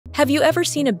Have you ever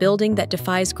seen a building that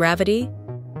defies gravity?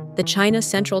 The China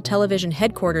Central Television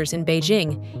Headquarters in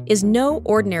Beijing is no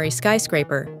ordinary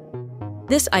skyscraper.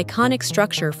 This iconic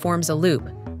structure forms a loop,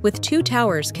 with two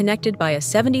towers connected by a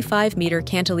 75-meter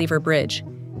cantilever bridge,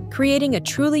 creating a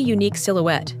truly unique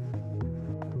silhouette.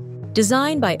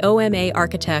 Designed by OMA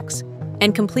architects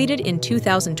and completed in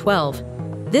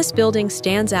 2012, this building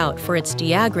stands out for its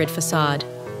diagrid façade,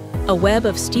 a web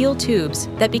of steel tubes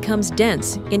that becomes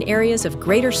dense in areas of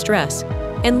greater stress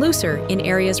and looser in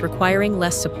areas requiring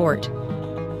less support.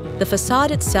 The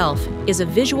façade itself is a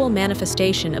visual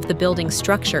manifestation of the building's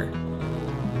structure.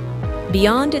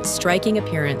 Beyond its striking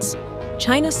appearance,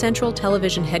 China Central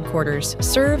Television Headquarters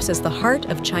serves as the heart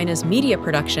of China's media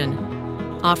production,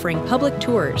 offering public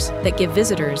tours that give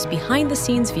visitors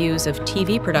behind-the-scenes views of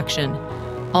TV production,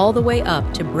 all the way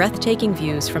up to breathtaking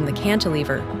views from the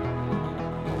cantilever.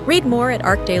 Read more at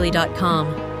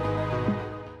archdaily.com.